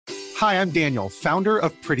Hi, I'm Daniel, founder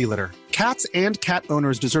of Pretty Litter. Cats and cat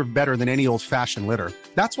owners deserve better than any old-fashioned litter.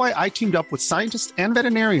 That's why I teamed up with scientists and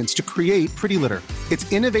veterinarians to create Pretty Litter.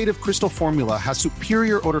 Its innovative crystal formula has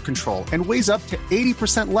superior odor control and weighs up to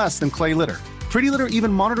 80% less than clay litter. Pretty Litter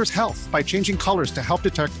even monitors health by changing colors to help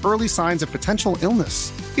detect early signs of potential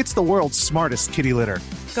illness. It's the world's smartest kitty litter.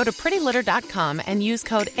 Go to prettylitter.com and use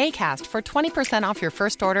code ACAST for 20% off your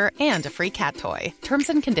first order and a free cat toy. Terms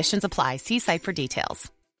and conditions apply. See site for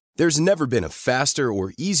details. There's never been a faster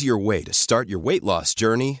or easier way to start your weight loss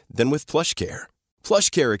journey than with PlushCare.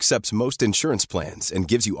 PlushCare accepts most insurance plans and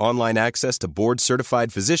gives you online access to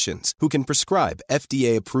board-certified physicians who can prescribe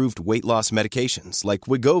FDA-approved weight loss medications like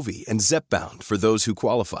Wegovy and Zepbound for those who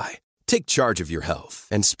qualify. Take charge of your health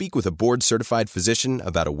and speak with a board-certified physician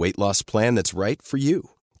about a weight loss plan that's right for you.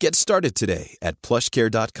 Get started today at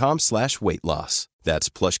plushcare.com/weight loss. That's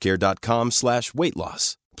plushcare.com/weight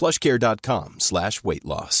loss. plushcare.com/weight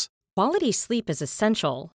loss. Quality sleep is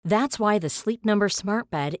essential. That's why the Sleep Number Smart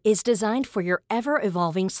Bed is designed for your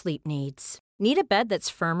ever-evolving sleep needs. Need a bed that's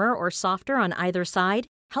firmer or softer on either side?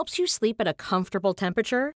 Helps you sleep at a comfortable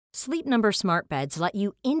temperature? Sleep Number Smart Beds let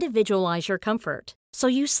you individualize your comfort, so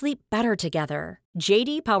you sleep better together.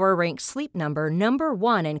 J.D. Power ranks Sleep Number number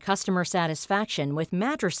 1 in customer satisfaction with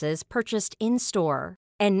mattresses purchased in-store.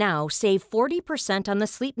 And now, save 40% on the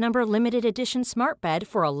Sleep Number Limited Edition Smart Bed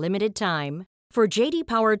for a limited time. For J.D.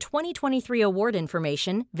 Power 2023 award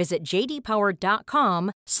information, visit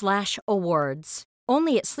jdpower.com/awards.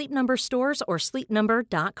 Only at Sleep Number stores or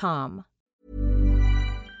sleepnumber.com.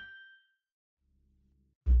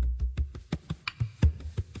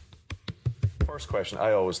 First question,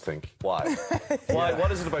 I always think, why? Why? Yeah. What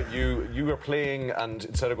is it about you? You were playing, and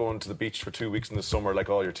instead of going to the beach for 2 weeks in the summer like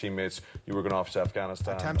all your teammates, you were going off to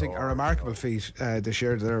Afghanistan. Attempting a remarkable feat this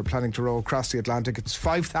year. They're planning to row across the Atlantic. It's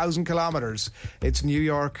 5,000 kilometres. It's New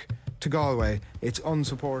York to Galway. It's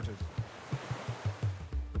unsupported.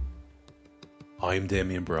 I'm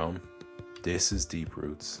Damien Brown. This is Deep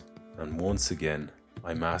Roots. And once again,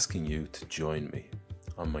 I'm asking you to join me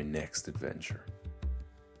on my next adventure.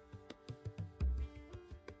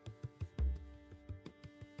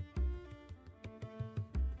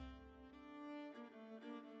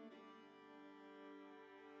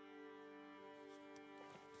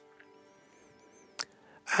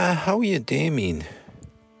 How are you, Damien?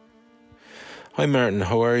 Hi, Martin.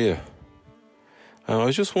 How are you? I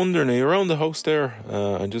was just wondering, are you around the house there?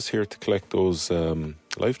 I'm just here to collect those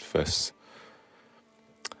life vests.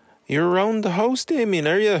 You're around the house, Damien,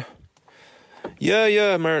 are you?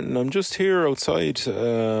 Yeah, Martin. I'm just here outside.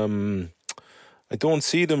 I don't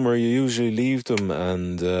see them where you usually leave them,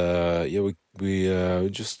 and we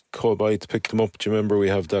just called by to pick them up. Do you remember we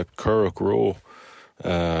have that Curragh Row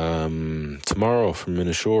tomorrow from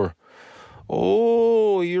Minishore?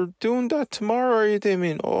 Oh, you're doing that tomorrow, are you,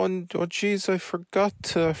 Damien? Oh, jeez, I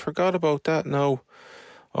forgot about that now.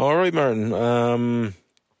 All right, Martin.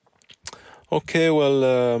 Okay, well,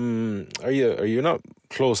 are you not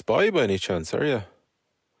close by any chance, are you?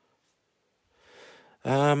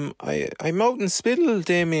 I'm out in Spiddle,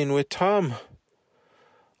 Damien, with Tom.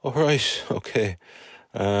 All right, okay.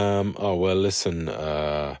 Oh well, listen.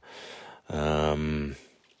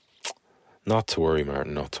 Not to worry,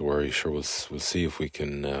 Martin. Not to worry. Sure, we'll see if we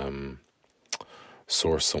can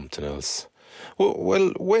source something else. Well,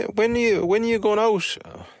 when are you going out?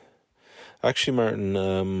 Actually,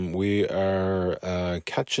 Martin, we are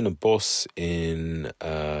catching a bus in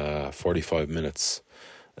 45 minutes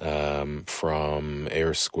from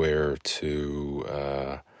Ayr Square to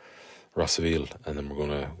Rossaville, and then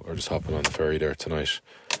we're just hopping on the ferry there tonight.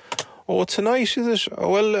 Oh, tonight, is it?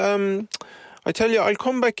 Well, I tell you, I'll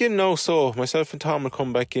come back in now, so myself and Tom will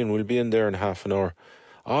come back in. We'll be in there in half an hour.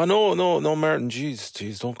 Oh, no, Martin,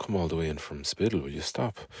 jeez, don't come all the way in from Spiddle, will you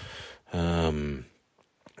stop? We'll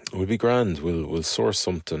be grand. We'll source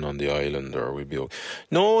something on the island, or we'll be okay.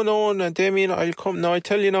 No, Damien, I'll come. No, I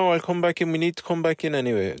tell you now, I'll come back in. We need to come back in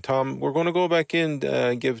anyway. Tom, we're going to go back in,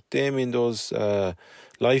 give Damien those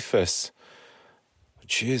life vests.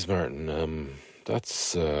 Jeez, Martin,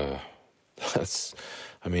 that's.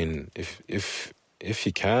 I mean, if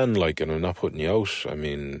you can, like, and I'm not putting you out, I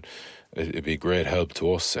mean, it'd be great help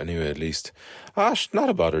to us anyway, at least. Not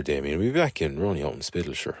a bother, Damien. We'll be back in. We're only out in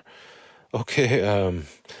Spiddle, sure. Okay,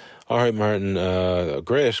 all right, Martin,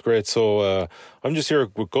 great. So, I'm just here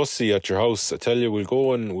with Gussie at your house. I tell you, we'll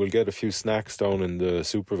go and we'll get a few snacks down in the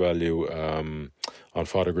Super Value, on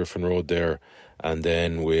Father Griffin Road there. And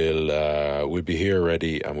then we'll be here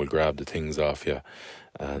ready, and we'll grab the things off you.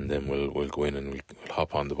 And then we'll go in and we'll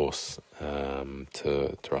hop on the bus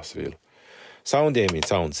to Rossaville. Sound, Damien,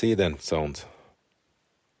 sound. See you then, sound.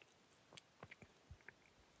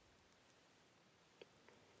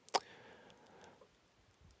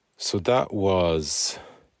 So that was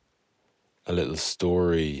a little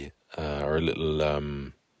story, or a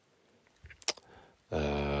little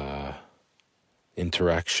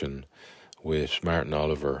interaction with Martin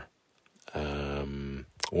Oliver.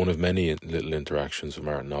 One of many little interactions with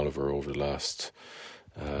Martin Oliver over the last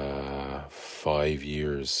 5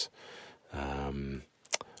 years,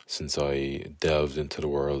 since I delved into the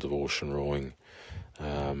world of ocean rowing.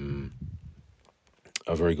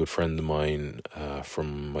 A very good friend of mine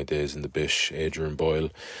from my days in the Bish, Adrian Boyle,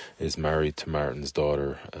 is married to Martin's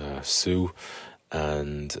daughter, Sue.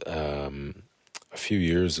 And a few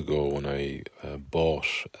years ago, when I bought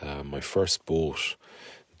my first boat,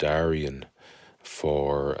 Darien,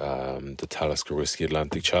 for the Talisker Whiskey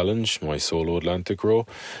Atlantic Challenge, my solo Atlantic row,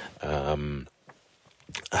 I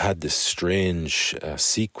had this strange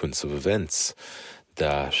sequence of events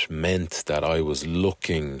that meant that I was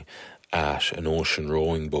looking at an ocean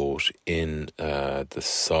rowing boat in the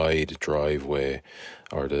side driveway,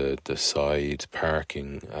 or the side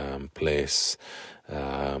parking place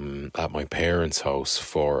at my parents' house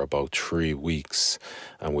for about 3 weeks,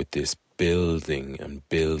 and with this building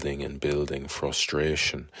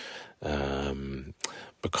frustration,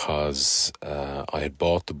 because I had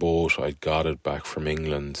bought the boat, I'd got it back from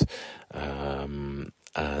England,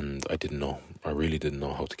 and I really didn't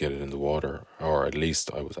know how to get it in the water, or at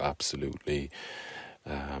least I was absolutely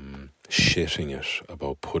shitting it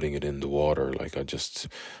about putting it in the water. Like,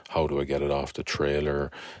 how do I get it off the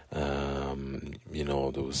trailer? There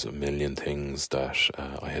was a million things that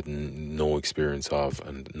I had no experience of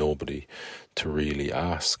and nobody to really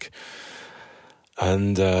ask.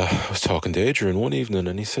 And I was talking to Adrian one evening,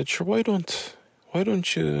 and he said, "Sure, why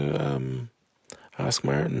don't you ask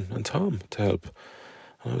Martin and Tom to help?"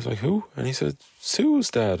 And I was like, "Who?" And he said,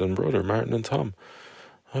 "Sue's dad and brother, Martin and Tom."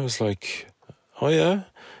 I was like, "Oh yeah?"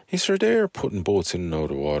 He said, "They're putting boats in and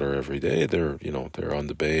out of the water every day. They're on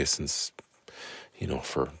the bay since,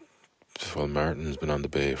 Martin's been on the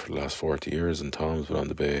bay for the last 40 years, and Tom's been on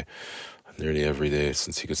the bay nearly every day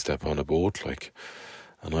since he could step on a boat, like."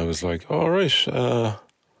 And I was like, "All right,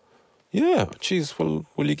 yeah, geez, well,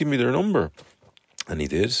 will you give me their number?" And he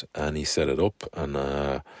did, and he set it up,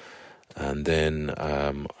 and then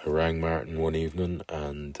I rang Martin one evening,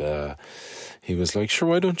 and he was like, "Sure,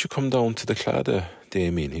 why don't you come down to the Claddagh,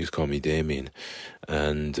 Damien?" He was calling me Damien.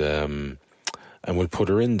 And we'll put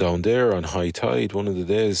her in down there on high tide one of the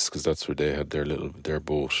days, because that's where they had their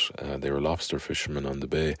boat. They were lobster fishermen on the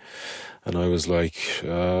bay. And I was like,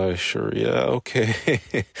 "Sure, yeah, okay."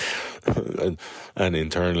 and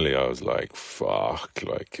internally I was like, fuck,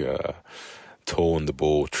 like, towing the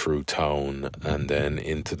boat through town and then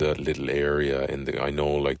into the little area I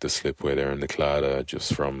know, like the slipway there in the Claddagh,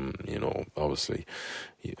 just from, obviously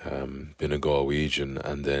being a Galwegian,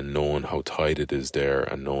 and then knowing how tight it is there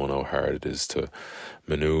and knowing how hard it is to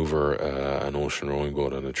manoeuvre an ocean rowing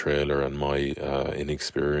boat on a trailer, and my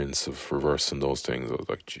inexperience of reversing those things. I was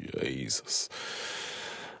like, Jesus.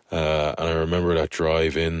 And I remember that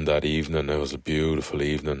drive in that evening. It was a beautiful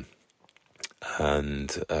evening,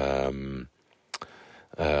 and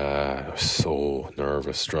I was so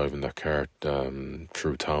nervous driving that cart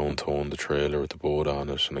through town, towing the trailer with the boat on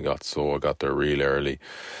it, and I got there real early,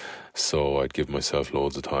 so I'd give myself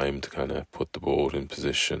loads of time to kind of put the boat in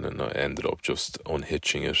position, and I ended up just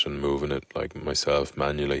unhitching it and moving it like myself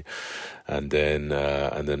manually, and then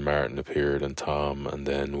Martin appeared and Tom, and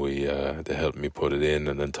then they helped me put it in,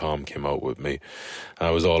 and then Tom came out with me, and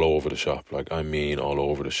I was all over the shop, like, I mean all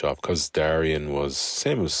over the shop, because Darien was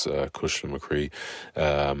same as Cushla McCree.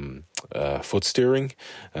 Foot steering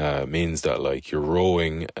means that, like, you're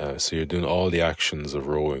rowing, so you're doing all the actions of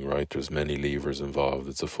rowing, right? There's many levers involved.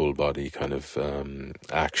 It's a full body kind of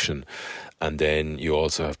action, and then you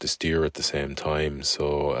also have to steer at the same time.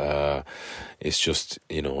 So it's just,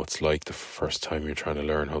 it's like the first time you're trying to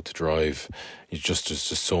learn how to drive. There's just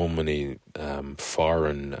so many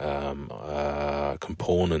foreign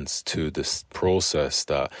components to this process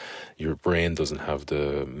that your brain doesn't have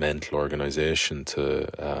the mental organization to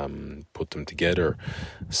put them together.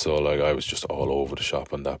 So, like, I was just all over the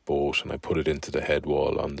shop on that boat, and I put it into the head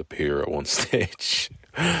wall on the pier at one stage.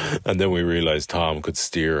 And then we realised Tom could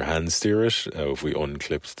hand steer it if we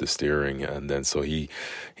unclipped the steering, and then so he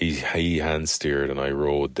hand steered and I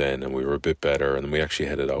rowed then, and we were a bit better, and we actually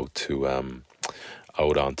headed out to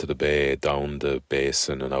out onto the bay, down the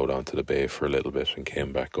basin and out onto the bay for a little bit, and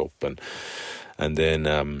came back up, and then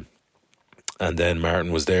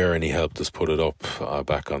Martin was there, and he helped us put it up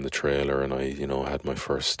back on the trailer, and I had my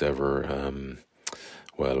first ever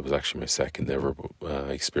well, it was actually my second ever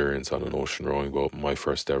experience on an ocean rowing boat, my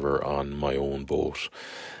first ever on my own boat.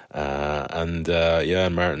 And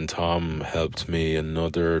Martin Tom helped me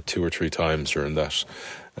another 2 or 3 times during that.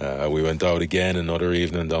 We went out again another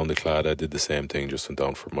evening down the Claddagh, did the same thing, just went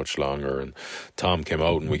down for much longer. And Tom came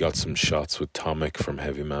out and we got some shots with Tomic from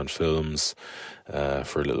Heavy Man Films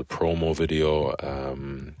for a little promo video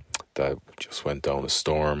that just went down a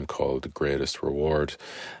storm called The Greatest Reward.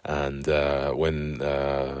 And when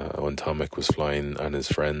Tomic was flying and his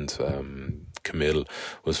friend Camille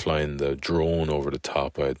was flying the drone over the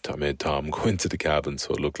top, I made Tom go into the cabin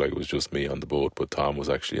so it looked like it was just me on the boat, but Tom was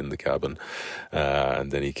actually in the cabin,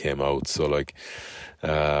 and then he came out. So like,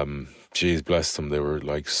 geez, bless them, they were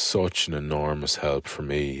like such an enormous help for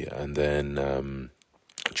me. And then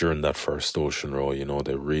during that first ocean row, you know,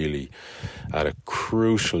 they really, at a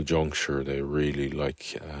crucial juncture, they really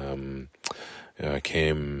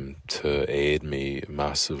came to aid me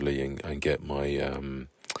massively and get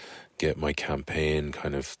my campaign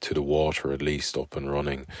kind of to the water, at least up and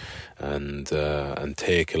running, and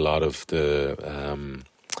take a lot of the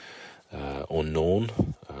unknown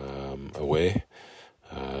away,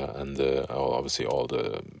 and obviously all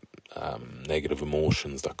the negative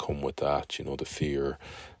emotions that come with that, you know, the fear.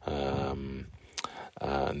 And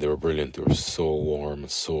they were brilliant. They were so warm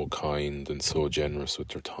and so kind and so generous with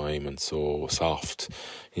their time and so soft,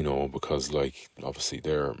 you know, because like obviously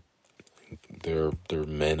they're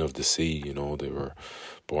men of the sea, you know. They were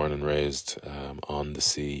born and raised on the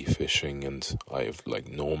sea fishing, and I have like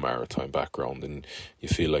no maritime background, and you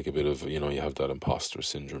feel like a bit of, you know, you have that imposter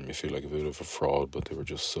syndrome, you feel like a bit of a fraud, but they were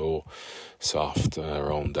just so soft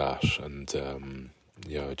around that, and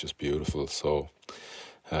just beautiful.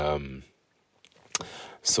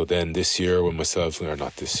 So then this year when myself, or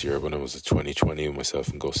not this year, when I was at 2020, when myself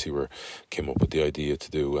and Gussie came up with the idea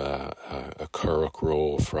to do a currach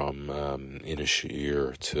row from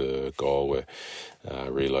Inisheer to Galway, I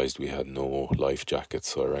realised we had no life jackets,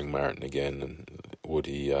 so I rang Martin again, and would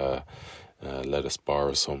he let us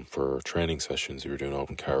borrow some for training sessions we were doing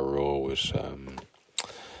out in Carrow with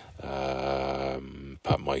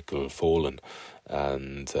Pat Michael Folan.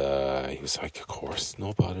 And he was like, of course,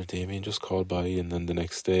 no bother, Damien, just call by. And then the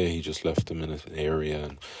next day he just left them in an area,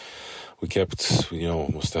 and we kept, you know,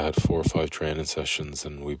 must have had 4 or 5 training sessions,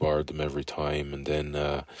 and we borrowed them every time. And then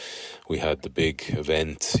we had the big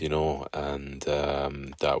event, you know, and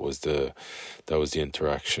that was the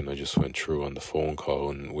interaction I just went through on the phone call.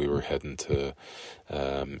 And we were heading to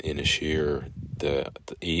Inisheer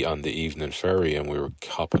on the evening ferry, and we were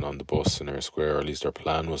hopping on the bus in Eyre Square, or at least our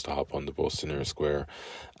plan was to hop on the bus in Eyre Square,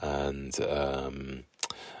 and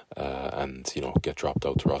you know, get dropped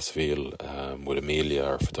out to Rossville with Amelia,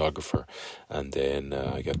 our photographer, and then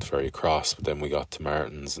I got the ferry across. But then we got to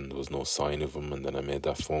Martin's and there was no sign of him, and then I made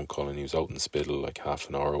that phone call and he was out in Spittle, like half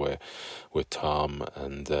an hour away, with Tom,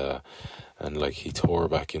 and like he tore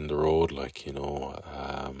back in the road, like, you know,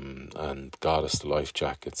 and got us the life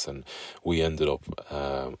jackets. And we ended up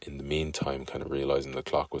in the meantime kind of realising the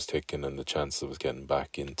clock was ticking and the chance of us getting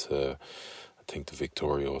back into, I think, the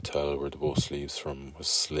Victoria Hotel where the bus leaves from was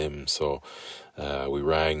slim. So we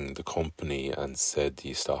rang the company and said, do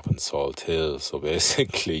you stop in Salt Hill? So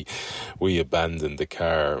basically we abandoned the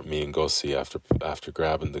car, me and Gussie, after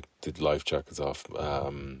grabbing the life jackets off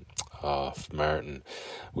Martin.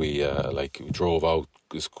 We drove out,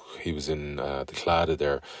 he was in the Claddagh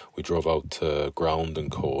there. We drove out to Ground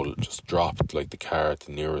and Coal, just dropped like the car at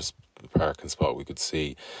the nearest parking spot we could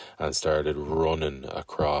see, and started running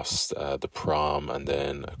across the prom and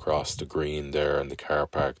then across the green there and the car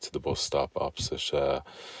park to the bus stop opposite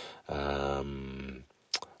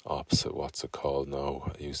what's it called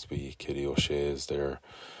now? It used to be Kitty O'Shea's there.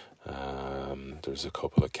 There's a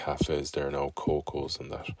couple of cafes there now, Coco's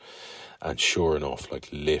and that. And sure enough, like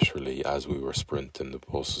literally as we were sprinting, the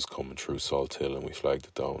bus was coming through Salt Hill, and we flagged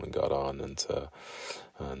it down and got on, and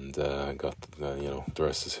got the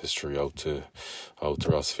rest is history. Out to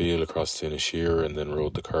Rossville, across to Inisheer, and then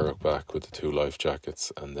rode the currach back with the 2 life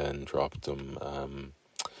jackets, and then dropped them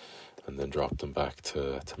back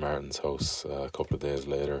to Martin's house a couple of days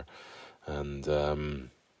later, and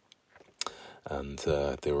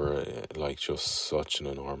they were like just such an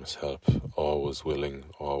enormous help. Always willing,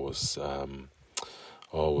 always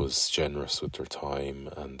generous with their time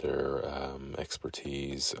and their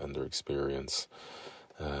expertise and their experience,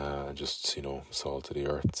 and just, you know, salt of the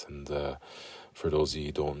earth. And for those of you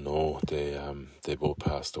who don't know, they both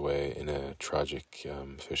passed away in a tragic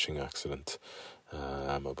fishing accident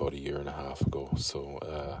about 1.5 years ago. So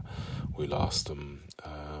we lost them,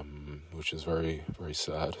 which is very, very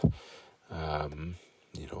sad.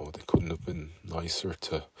 they couldn't have been nicer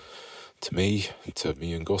to me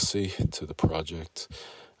and Gussie, to the project.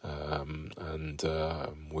 And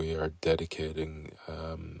we are dedicating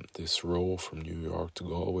this row from New York to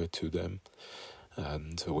Galway to them,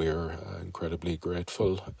 and we're incredibly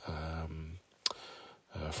grateful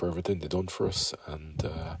for everything they've done for us. And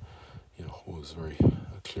it was very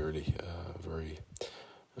clearly a very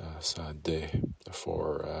sad day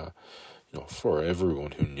for for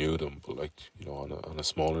everyone who knew them, but on a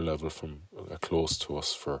smaller level, from close to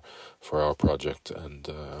us for our project, and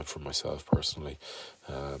for myself personally,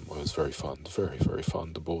 I was very very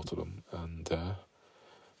fond of both of them. And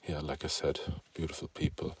like I said, beautiful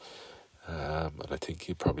people, and I think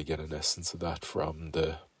you probably get an essence of that from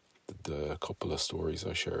the couple of stories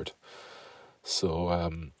I shared. So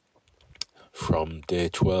from day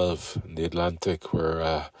 12 in the Atlantic,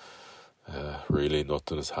 where really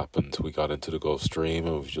nothing has happened, we got into the Gulf Stream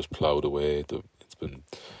and we've just ploughed away.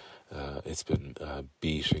 It's been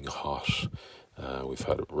beating hot. We've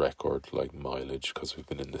had a record mileage because we've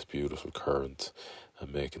been in this beautiful current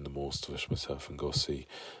and making the most of it, myself and Gussie.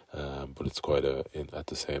 But it's at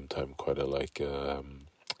the same time quite a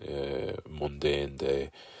mundane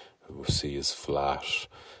day. The sea is flat.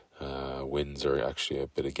 Winds are actually a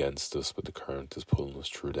bit against us, but the current is pulling us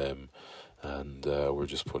through them. And we're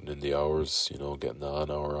just putting in the hours, getting on,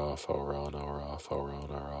 hour off, hour on, hour off, hour on,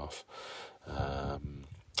 hour off.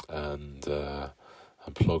 And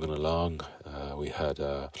I'm plugging along. We had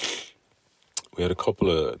a couple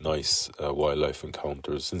of nice wildlife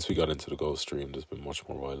encounters. Since we got into the Gulf Stream, there's been much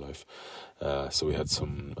more wildlife. So we had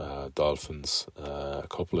some dolphins, a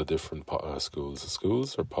couple of different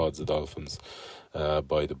schools or pods of dolphins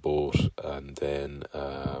by the boat, and then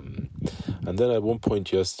at one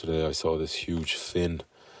point yesterday I saw this huge fin.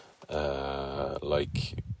 I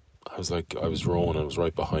was rowing, and it was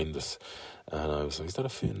right behind us. And I was like, is that a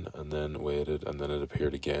fin? And then waited, and then it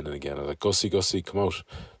appeared again and again. I was like, Gussie, come out.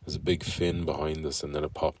 There's a big fin behind us. And then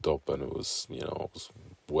it popped up, and it was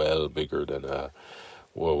well bigger than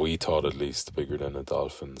we thought, at least bigger than a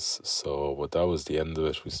dolphin's. So, but that was the end of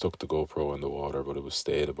it. We stuck the GoPro in the water, but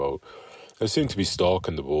it seemed to be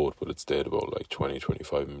stalking the boat, but it stayed about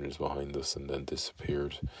 20-25 meters behind us and then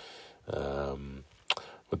disappeared.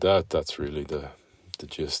 But that's really the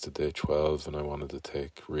gist of day 12, and I wanted to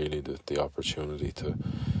take really the opportunity to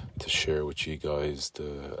share with you guys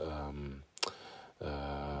the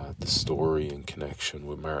story and connection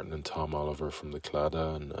with Martin and Tom Oliver from the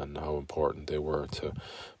Claddagh, and how important they were to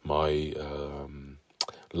my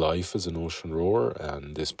life as an ocean rower,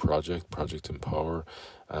 and this Project Empower,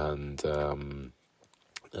 and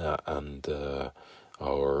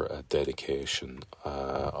our dedication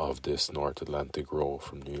of this North Atlantic row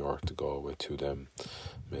from New York to Galway to them.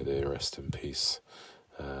 May they rest in peace.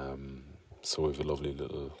 So we have a lovely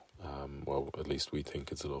little, at least we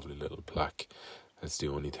think it's a lovely little plaque. It's the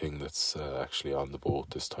only thing that's actually on the boat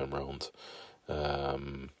this time round.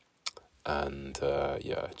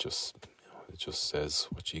 It just says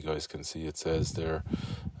what you guys can see. It says there,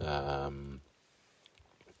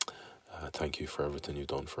 thank you for everything you've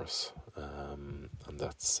done for us. And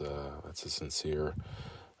that's a sincere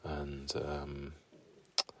and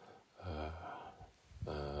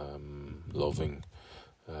loving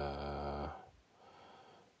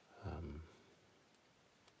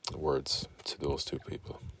words to those two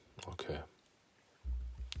people. Okay.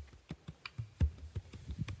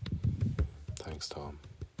 Thanks, Tom.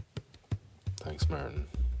 Thanks, Martin.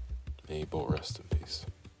 May you both rest in peace.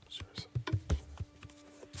 Cheers.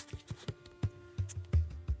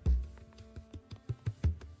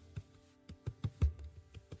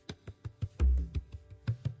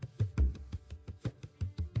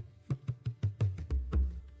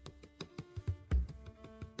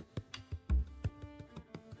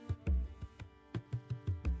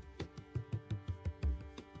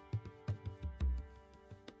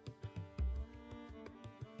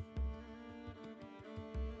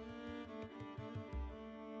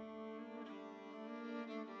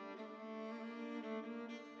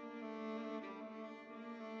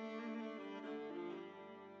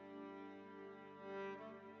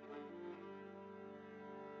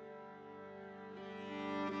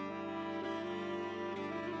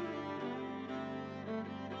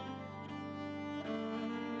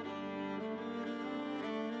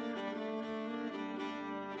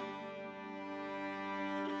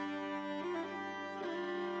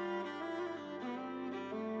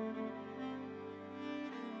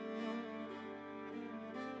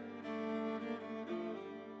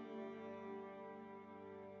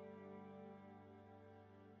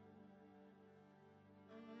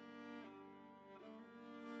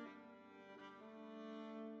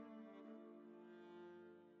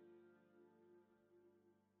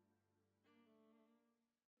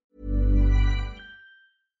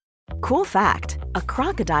 Cool fact, a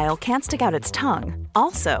crocodile can't stick out its tongue.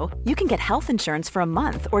 Also, you can get health insurance for a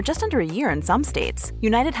month or just under a year in some states.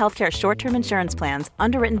 United Healthcare short-term insurance plans,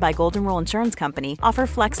 underwritten by Golden Rule Insurance Company, offer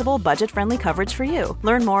flexible, budget-friendly coverage for you.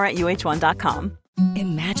 Learn more at uh1.com.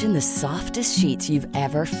 Imagine the softest sheets you've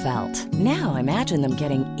ever felt. Now imagine them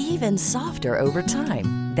getting even softer over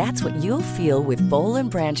time. That's what you'll feel with Boll &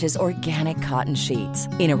 Branch's organic cotton sheets.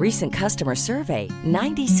 In a recent customer survey,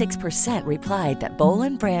 96% replied that Boll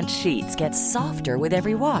 & Branch sheets get softer with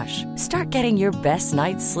every wash. Start getting your best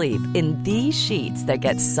night's sleep in these sheets that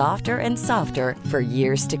get softer and softer for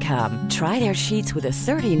years to come. Try their sheets with a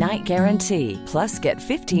 30-night guarantee. Plus, get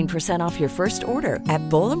 15% off your first order at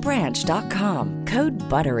bollandbranch.com. Code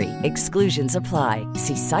BUTTERY. Exclusions apply.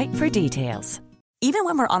 See site for details. Even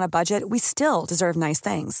when we're on a budget, we still deserve nice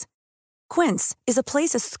things. Quince is a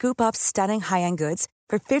place to scoop up stunning high-end goods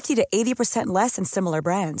for 50 to 80% less than similar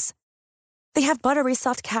brands. They have buttery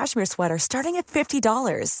soft cashmere sweaters starting at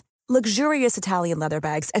 $50, luxurious Italian leather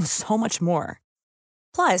bags, and so much more.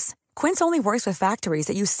 Plus, Quince only works with factories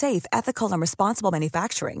that use safe, ethical, and responsible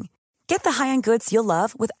manufacturing. Get the high-end goods you'll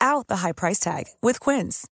love without the high price tag with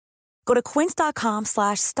Quince. Go to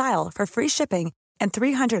quince.com/style for free shipping and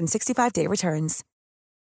 365-day returns.